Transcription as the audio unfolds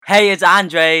Hey, it's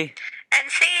Andre,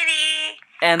 And Sadie.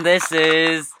 and this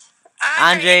is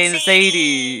Andre Andre and and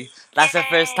Sadie. Sadie. That's the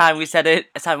first time we said it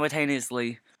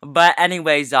simultaneously. But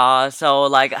anyways, y'all, so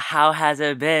how has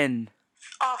it been?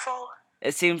 Awful.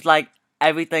 It seems like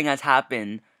everything has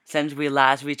happened since we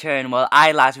last returned. Well,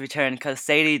 I last returned because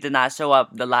Sadie did not show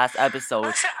up the last episode.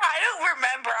 Listen, I don't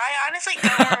remember. I honestly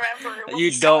don't remember what You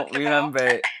he's don't talking remember.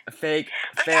 about. Fake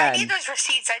Like, I need fan. those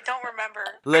receipts. I don't remember.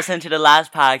 Listen to the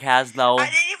last podcast, though. I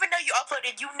didn't even know you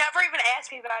uploaded. You never even asked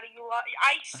me about it.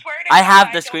 I swear to I God, have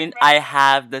the don't screen. remember. I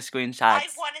have the I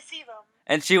screenshots. want to see them.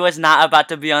 And she was not about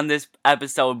to be on this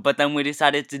episode, but then we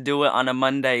decided to do it on a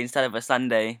Monday instead of a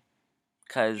Sunday.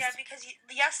 Yeah, because he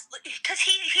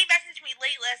messaged me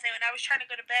late last night when I was trying to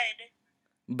go to bed.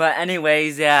 But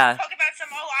anyways, yeah. Talk about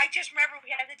I just remember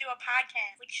we had to do a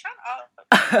podcast. Like, shut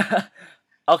up.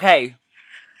 Okay,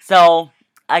 so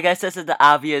I guess this is the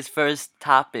obvious first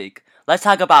topic. Let's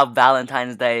talk about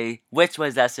Valentine's Day, which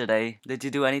was yesterday. Did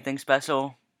you do anything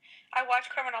special? I watched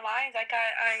Criminal Minds.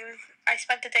 I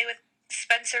spent the day with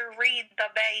Spencer Reed, the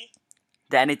Bay.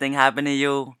 Did anything happen to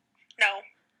you? No,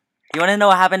 You want to know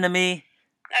what happened to me?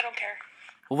 I don't care.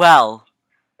 Well,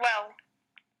 Well,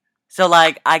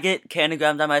 I get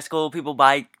candygrams at my school. People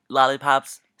buy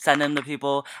lollipops, send them to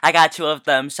people. I got 2 of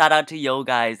them. Shout out to yo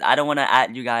guys. I don't want to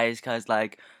at you guys because,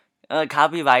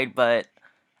 copyright, but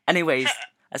anyways,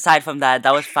 aside from that,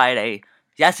 that was Friday.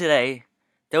 Yesterday,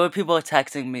 there were people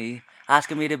texting me,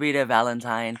 asking me to be their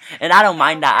Valentine. And I don't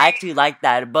mind that. I actually like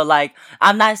that. But,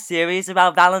 I'm not serious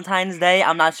about Valentine's Day.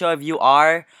 I'm not sure if you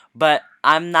are, but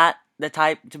I'm not the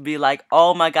type to be like,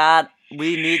 oh my god,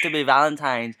 we need to be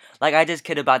Valentines. I just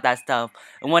kid about that stuff.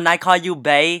 And when I call you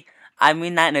bae, I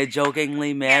mean that in a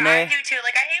jokingly manner. Yeah, I do too. I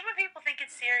hate when people think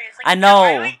it's serious. I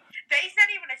know. Bay's not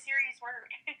even a serious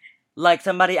word.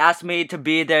 Somebody asked me to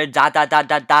be their ...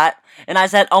 and I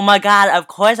said, oh my god, of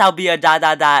course I'll be a ...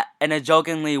 in a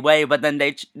jokingly way, but then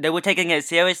they were taking it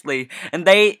seriously, and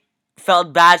they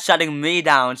felt bad shutting me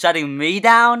down. Shutting me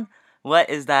down? What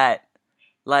is that?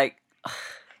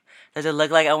 Does it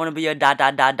look like I want to be a ... Okay.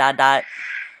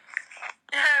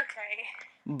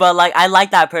 But, I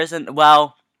like that person.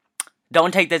 Well,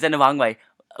 don't take this in the wrong way.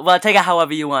 Well, take it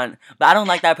however you want. But I don't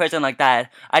like that person like that.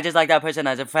 I just like that person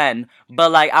as a friend.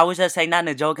 But, I was just saying that in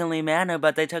a jokingly manner,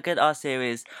 but they took it all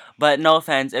serious. But no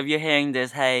offense, if you're hearing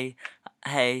this, hey.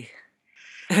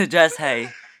 Just hey.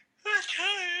 I'm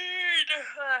tired.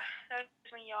 That's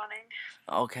me yawning.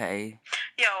 Okay.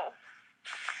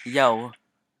 Yo.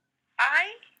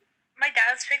 My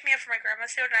dad's picked me up from my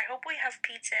grandma's soon, and I hope we have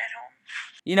pizza at home.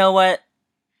 You know what?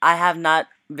 I have not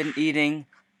been eating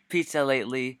pizza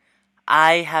lately.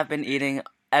 I have been eating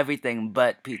everything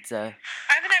but pizza.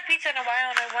 I haven't had pizza in a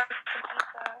while, and I want some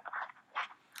pizza.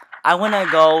 I want to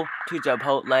go to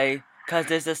Chipotle, because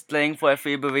there's this thing for a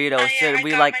free burrito. Oh, yeah, Should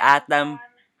we, I got my at them?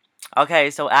 coupon. Okay,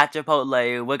 so at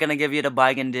Chipotle, we're gonna give you the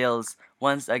bargain deals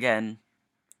once again.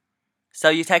 So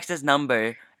you text this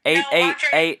number,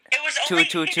 888-222. It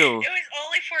was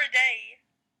only for a day.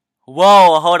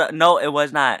 Whoa, hold on. No, it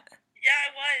was not. Yeah,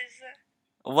 it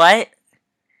was. What?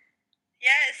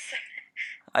 Yes.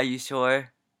 Are you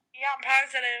sure? Yeah, I'm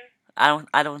positive.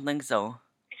 I don't think so.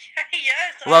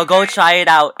 Yes. Well, go try it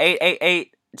out.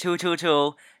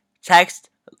 888-222. Text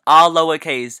all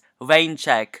lowercase, rain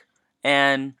check,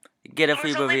 and get a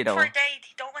free burrito. It was only for a day.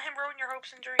 Don't let him ruin your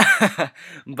hopes and dreams.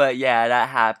 But yeah, that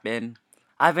happened.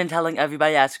 I've been telling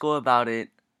everybody at school about it,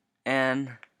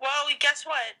 and... Well, guess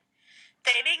what?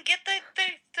 They didn't get the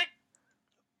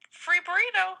free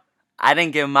burrito. I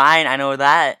didn't get mine, I know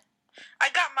that. I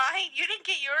got mine. You didn't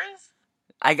get yours?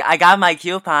 I got my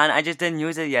coupon, I just didn't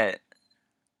use it yet.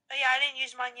 Yeah, I didn't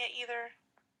use mine yet either.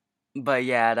 But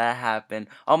yeah, that happened.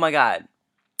 Oh my god.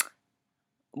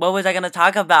 What was I gonna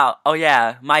talk about? Oh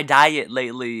yeah, my diet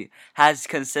lately has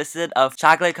consisted of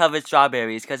chocolate-covered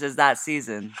strawberries, because it's that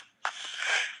season.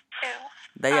 Ew.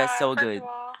 They are so good.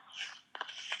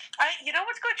 You know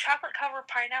what's good? Chocolate-covered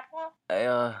pineapple? I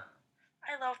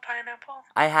love pineapple.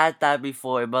 I had that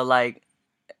before, but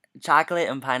chocolate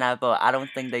and pineapple, I don't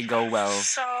think they go well.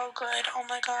 So good. Oh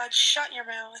my god, shut your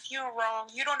mouth. You're wrong.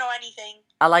 You don't know anything.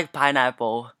 I like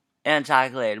pineapple and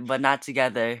chocolate, but not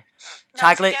together.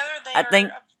 Together, I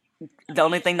think the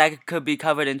only thing that could be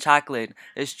covered in chocolate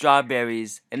is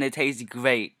strawberries, and it tastes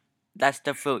great. That's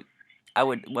the fruit I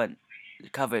would want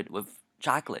covered with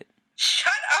chocolate.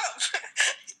 Shut up!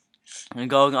 I'm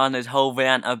going on this whole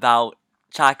rant about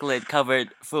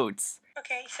chocolate-covered fruits.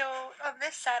 Okay, so on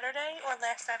this Saturday, or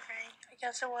last Saturday, I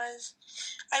guess it was,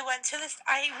 I went to this,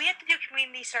 we had to do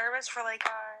community service for,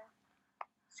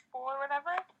 school or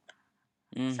whatever.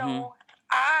 Mm-hmm. So,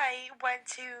 I went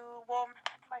to, well,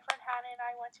 my friend Hannah and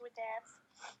I went to a dance.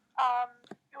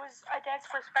 It was a dance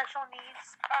for special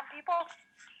needs people,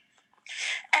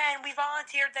 and we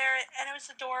volunteered there, and it was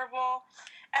adorable.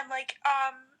 And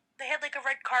they had like a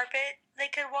red carpet. They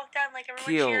could walk down, like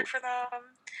everyone cheered Cute. for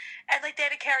them, and like they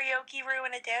had a karaoke room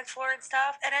and a dance floor and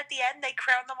stuff. And at the end, they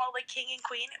crowned them all like king and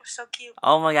queen. It was so cute.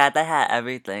 Oh my god, they had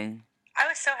everything. I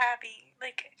was so happy.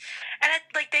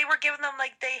 They were giving them,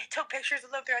 like, they took pictures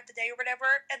of them throughout the day or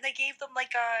whatever, and they gave them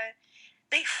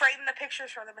they framed the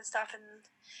pictures for them and stuff, and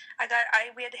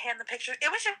we had to hand the pictures.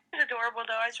 It was just adorable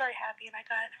though. I was very happy, and I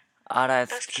got Oh,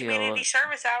 that's those cute. community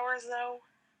service hours though.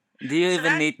 Do you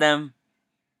even need them?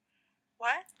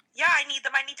 What? Yeah, I need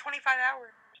them. I need 25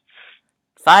 hours.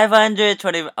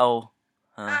 520. Oh.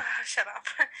 Huh. Shut up.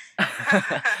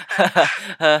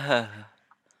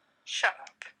 Shut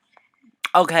up.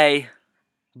 Okay.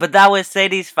 But that was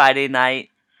Sadie's Friday night.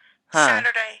 Huh.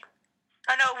 Saturday.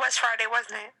 Oh no, it was Friday,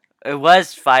 wasn't it? It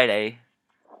was Friday.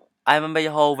 I remember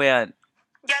your whole rant.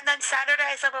 Yeah, and then Saturday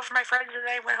I slept over my friends and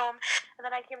I went home, and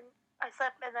then I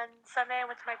slept, and then Sunday I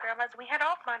went to my grandma's, and we had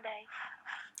off Monday.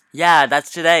 Yeah,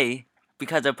 that's today.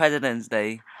 Because of President's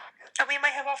Day. And we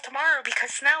might have off tomorrow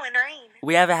because snow and rain.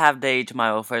 We have a half day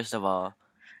tomorrow, first of all.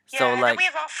 Yeah, so, and then we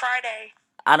have off Friday.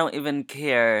 I don't even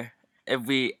care if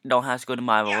we don't have school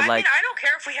tomorrow. Yeah, I mean, I don't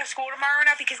care if we have school tomorrow or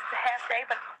not because it's a half day,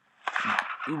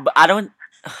 but I don't...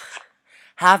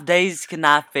 Half days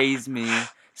cannot faze me.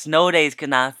 Snow days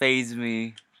cannot faze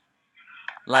me.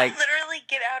 I literally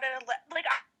get out at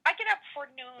I get up for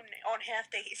noon on half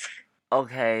days.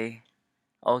 Okay.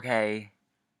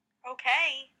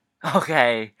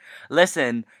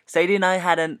 Listen, Sadie and I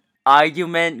had an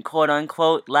argument, quote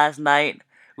unquote, last night.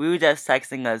 We were just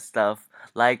texting us stuff.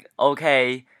 Like,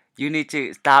 okay, you need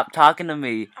to stop talking to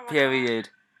me, period.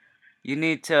 You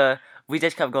need to... We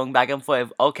just kept going back and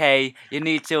forth. Okay, you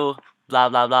need to... Blah,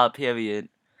 blah, blah, period.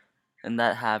 And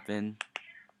that happened.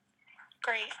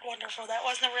 Great, wonderful. That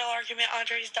wasn't a real argument.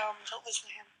 Andre's dumb. Don't listen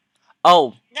to him.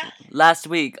 Oh, last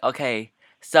week, okay.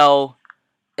 So,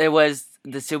 it was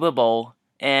the Super Bowl,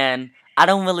 and I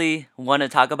don't really want to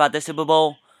talk about the Super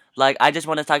Bowl. Like, I just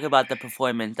want to talk about the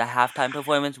performance, the halftime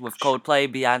performance with Coldplay,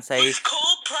 Beyonce,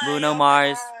 Bruno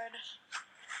Mars.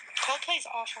 Coldplay's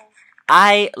awful.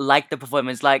 I like the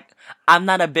performance. Like, I'm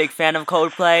not a big fan of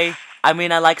Coldplay. I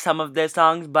mean, I like some of their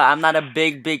songs, but I'm not a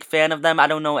big fan of them. I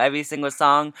don't know every single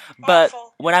song. But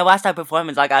when I watched that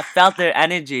performance, like, I felt their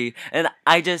energy, and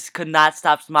I just could not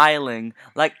stop smiling.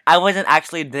 Like, I wasn't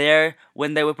actually there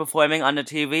when they were performing on the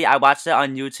TV. I watched it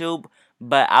on YouTube,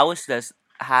 but I was just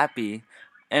happy.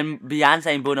 And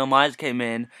Beyonce and Bruno Mars came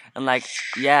in, and yes.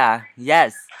 I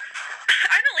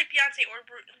don't like Beyonce or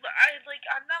Bruno.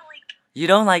 I'm not like... You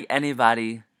don't like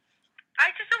anybody. I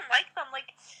just don't like them.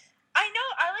 I know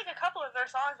I like a couple of their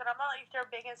songs, but I'm not their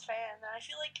biggest fan. And I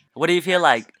feel like... What do you feel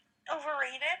like?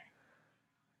 Overrated.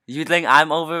 You think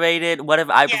I'm overrated? What if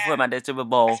I perform at the Super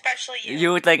Bowl? Especially you.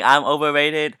 You would think I'm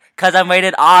overrated? Because I'm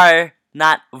rated R,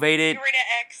 not rated... You're rated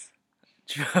X.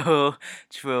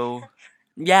 True.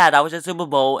 Yeah, that was the Super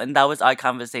Bowl, and that was our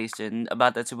conversation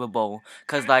about the Super Bowl.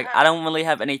 Because, I don't really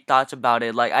have any thoughts about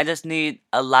it. I just need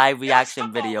a live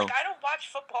reaction video. I don't watch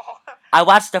football. I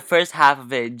watched the first half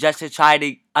of it just to try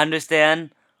to understand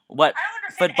what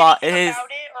football is. About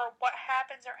it or what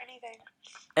happens or anything.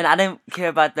 And I didn't care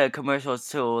about the commercials,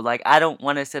 too. I don't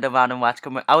want to sit around and watch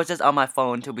commercials. I was just on my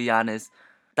phone, to be honest.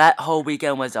 That whole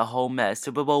weekend was a whole mess.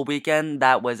 Super Bowl weekend,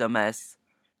 that was a mess.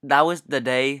 That was the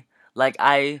day...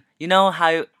 you know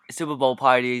how Super Bowl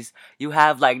parties, you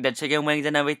have, the chicken wings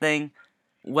and everything?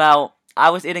 Well, I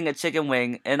was eating a chicken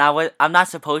wing, and I'm not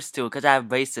supposed to, because I have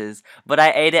braces, but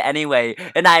I ate it anyway,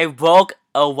 and I broke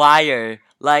a wire.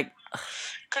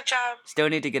 Good job. Still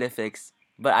need to get it fixed,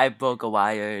 but I broke a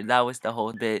wire. That was the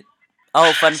whole bit.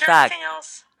 Oh, fun fact. Anything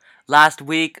else? Last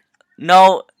week,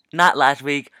 no, not last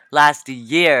week, last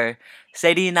year,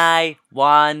 Sadie and I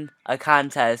won a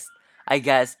contest, I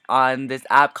guess, on this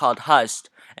app called Hush.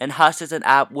 And Hush is an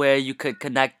app where you could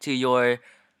connect to your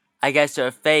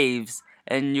faves,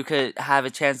 and you could have a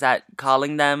chance at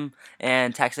calling them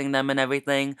and texting them and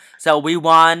everything. So we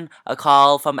won a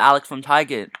call from Alex from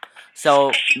Target. So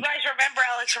if you guys remember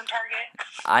Alex from Target.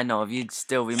 I know, if you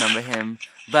still remember him.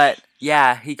 But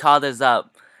yeah, he called us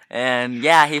up. And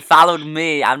yeah, he followed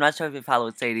me. I'm not sure if he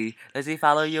followed Sadie. Does he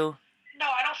follow you? No,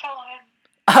 I don't follow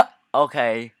him.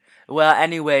 Okay. Well,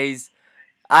 anyways,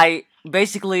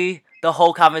 basically, the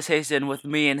whole conversation with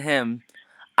me and him,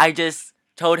 I just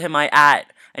told him my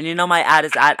And you know my ad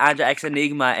is at Andra X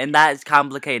Enigma, and that is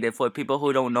complicated for people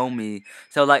who don't know me.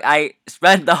 So like I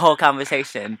spent the whole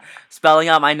conversation spelling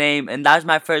out my name, and that was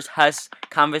my first Hush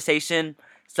conversation.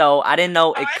 So I didn't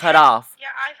know it cut off. Yeah,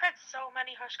 I've had so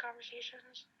many Hush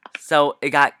conversations. So it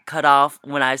got cut off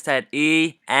when I said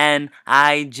ENIG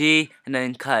and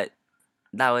then cut.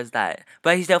 That was that.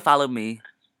 But he still followed me.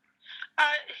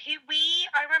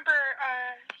 I remember,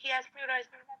 he asked me what I was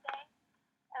doing that day,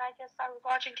 and I was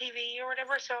watching TV or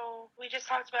whatever, so we just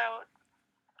talked about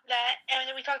that, and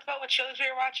then we talked about what shows we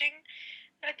were watching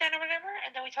back then or whatever,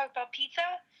 and then we talked about pizza,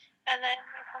 and then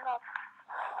we hung up.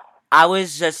 I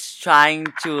was just trying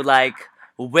to like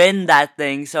win that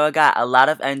thing, so I got a lot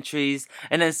of entries.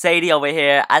 And then Sadie over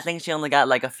here, I think she only got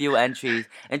like a few entries,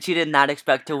 and she did not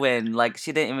expect to win. Like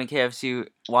she didn't even care if she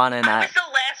won or not. I was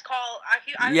the last call. I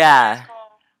was the Yeah. last call.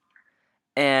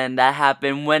 And that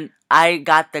happened when I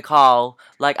got the call.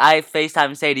 Like I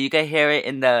FaceTime Sadie, you can hear it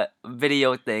in the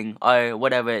video thing or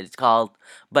whatever it's called.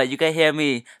 But you can hear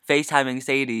me FaceTiming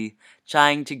Sadie,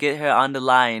 trying to get her on the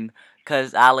line,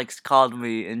 cause Alex called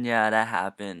me, and yeah, that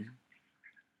happened.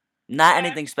 Not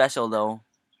anything special though.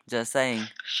 Just saying.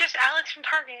 It's just Alex from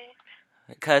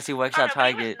Target. Cause he works at He was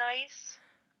Target. nice.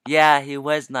 Yeah, he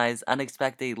was nice,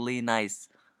 unexpectedly nice.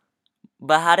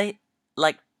 But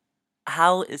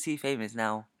how is he famous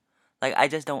now? Like I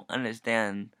just don't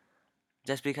understand.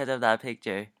 Just because of that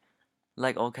picture.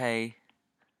 Like okay.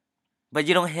 But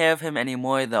you don't hear of him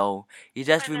anymore though. You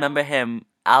just remember him,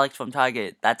 Alex from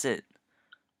Target. That's it.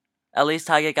 At least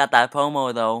Target got that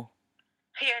promo though.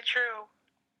 Yeah, true.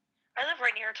 I live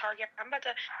right near Target. I'm about to.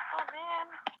 Oh man.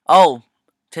 Oh,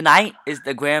 tonight is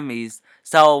the Grammys.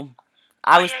 So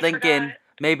I was I thinking forgot.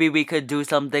 maybe we could do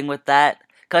something with that.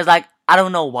 Cause like I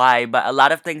don't know why, but a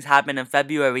lot of things happen in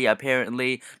February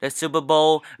apparently. The Super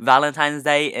Bowl, Valentine's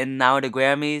Day, and now the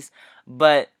Grammys.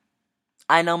 But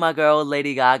I know my girl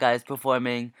Lady Gaga is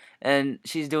performing, and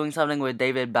she's doing something with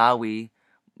David Bowie.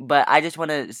 But I just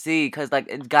want to see, cause like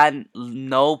it's got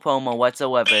no promo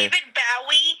whatsoever. David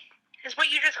Bowie is what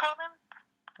you just called him?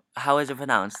 How is it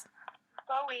pronounced?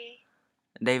 Bowie.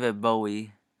 David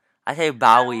Bowie. I say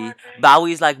Bowie.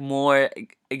 Bowie's like more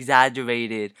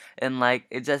exaggerated, and like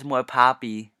it's just more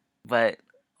poppy. But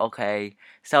okay,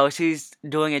 so she's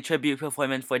doing a tribute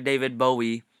performance for David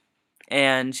Bowie,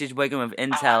 and she's working with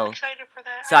Intel. I'm excited for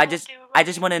that. So I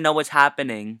just want to know what's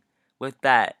happening with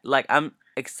that. Like I'm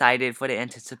excited for the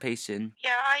anticipation.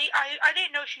 Yeah, I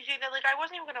didn't know she was doing that. Like I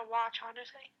wasn't even gonna watch,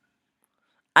 honestly.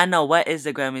 I know what is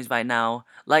the Grammys right now.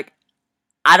 Like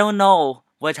I don't know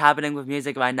what's happening with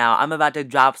music right now. I'm about to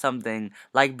drop something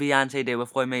like Beyonce did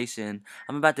with Formation.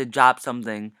 I'm about to drop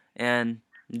something and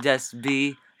just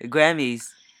be Grammys.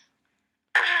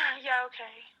 Yeah,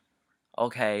 okay.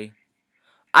 Okay.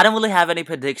 I don't really have any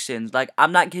predictions. Like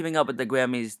I'm not keeping up with the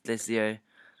Grammys this year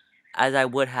as I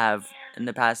would have in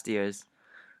the past years.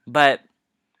 But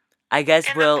I guess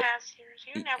in we'll the past years,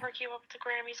 you never keep up with the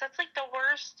Grammys. That's like the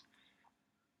worst.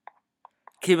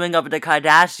 Keeping up with the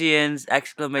Kardashians!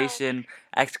 Exclamation!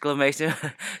 Exclamation!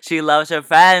 She loves her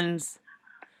friends.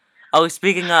 Oh,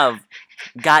 speaking of,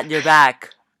 got your back!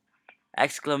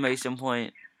 Exclamation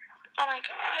point. Oh my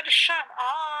god! Shut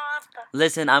up.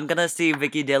 Listen, I'm gonna see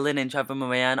Vicky Dillon and Trevor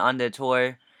Moran on their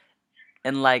tour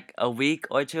in like a week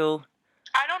or two.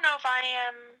 I don't know if I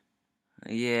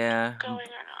am. Yeah. Going or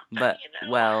not. But you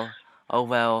know. well, oh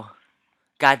well.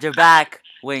 Got your back.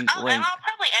 Wink, wink. I'll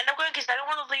probably end up going because I don't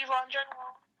want to leave on general.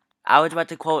 I was about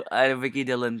to quote a Vicky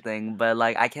Dillon thing, but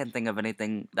like I can't think of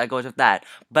anything that goes with that.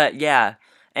 But yeah,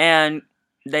 and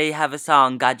they have a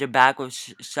song "Got Your Back" with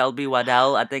Shelby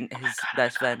Waddell. I think his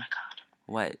best friend.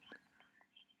 What?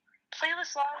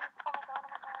 Playlist live.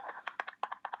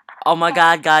 Oh my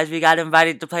God, guys, we got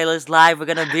invited to Playlist Live. We're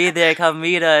gonna be there. Come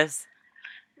meet us.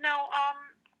 No,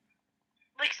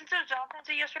 like since it was Valentine's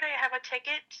Day yesterday, I have a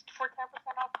ticket for 10%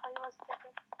 off Playlist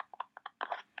tickets.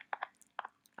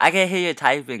 I can hear you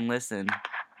typing. Listen.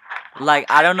 Like,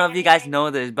 I don't know if you guys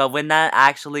know this, but we're not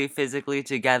actually physically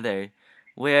together.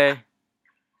 We're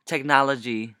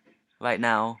technology right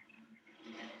now.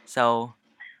 So,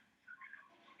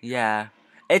 yeah.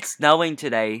 It's snowing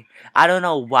today. I don't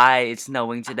know why it's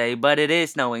snowing today, but it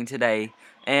is snowing today.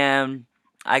 And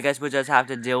I guess we'll just have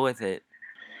to deal with it.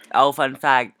 Oh, fun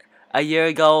fact. A year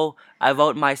ago, I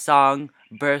wrote my song,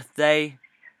 Birthday.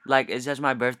 Like, it's just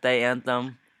my birthday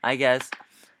anthem, I guess.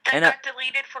 That got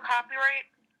deleted for copyright?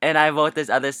 And I wrote this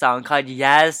other song called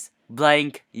Yes,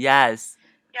 Blank, Yes.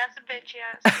 Yes, bitch,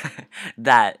 yes.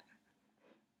 That.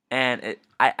 And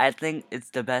I think it's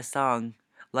the best song.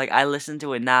 Like, I listen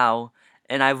to it now,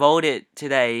 and I wrote it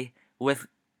today with,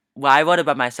 well, I wrote it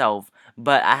by myself,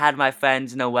 but I had my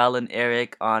friends Noel and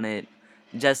Eric on it,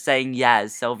 just saying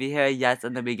yes. So if you hear yes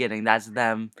in the beginning, that's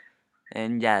them,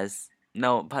 and yes,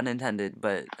 no pun intended,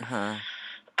 but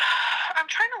I'm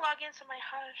trying to log into my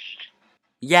Hush.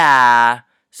 yeah.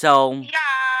 So Yeah.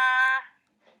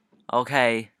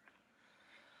 okay.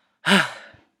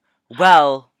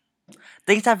 Well,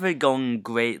 things have been going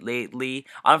great lately.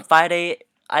 On Friday,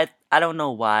 I don't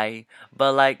know why,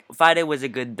 but like Friday was a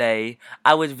good day.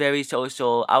 I was very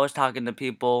social. I was talking to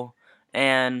people,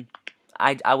 and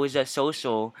I was just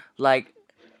social. Like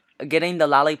getting the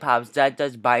lollipops that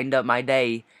just bind up my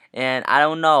day, and I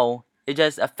don't know. It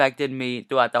just affected me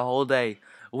throughout the whole day.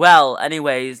 Well,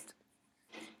 anyways,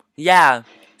 yeah.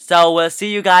 So we'll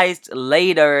see you guys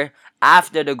later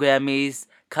after the Grammys,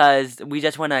 cause we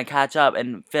just wanna catch up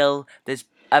and fill this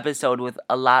episode with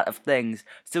a lot of things.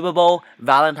 Super Bowl,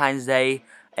 Valentine's Day,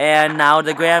 and now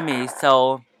the Grammys.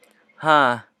 So,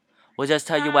 we'll just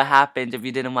tell you what happened if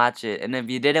you didn't watch it, and if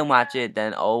you didn't watch it,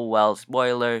 then oh well,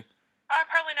 spoiler. I'm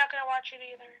probably not gonna watch it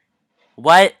either.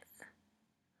 What?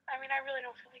 I mean, I really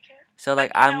don't feel like it. So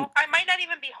like You know, I might not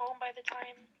even be home by the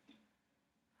time.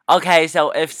 Okay,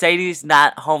 so if Sadie's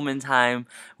not home in time,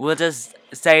 we'll just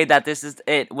say that this is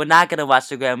it. We're not gonna watch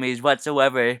the Grammys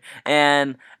whatsoever,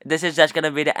 and this is just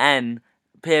gonna be the end.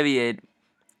 Period.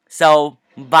 So,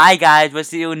 bye guys. We'll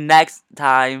see you next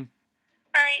time.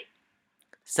 Alright.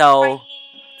 So, Bye.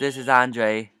 this is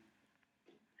Andre,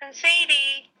 And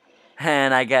Sadie.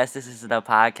 and I guess this is the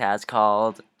podcast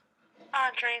called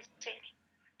Andre and Sadie.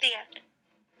 The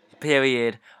end.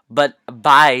 Period. But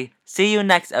bye. See you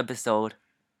next episode.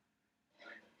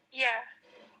 Yeah.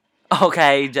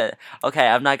 Okay, okay.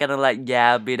 I'm not gonna let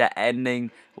yeah be the ending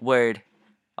word.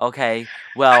 Okay.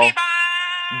 Well. Okay,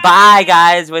 bye. Bye,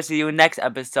 guys. We'll see you next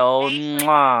episode. Hey,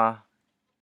 Mwah.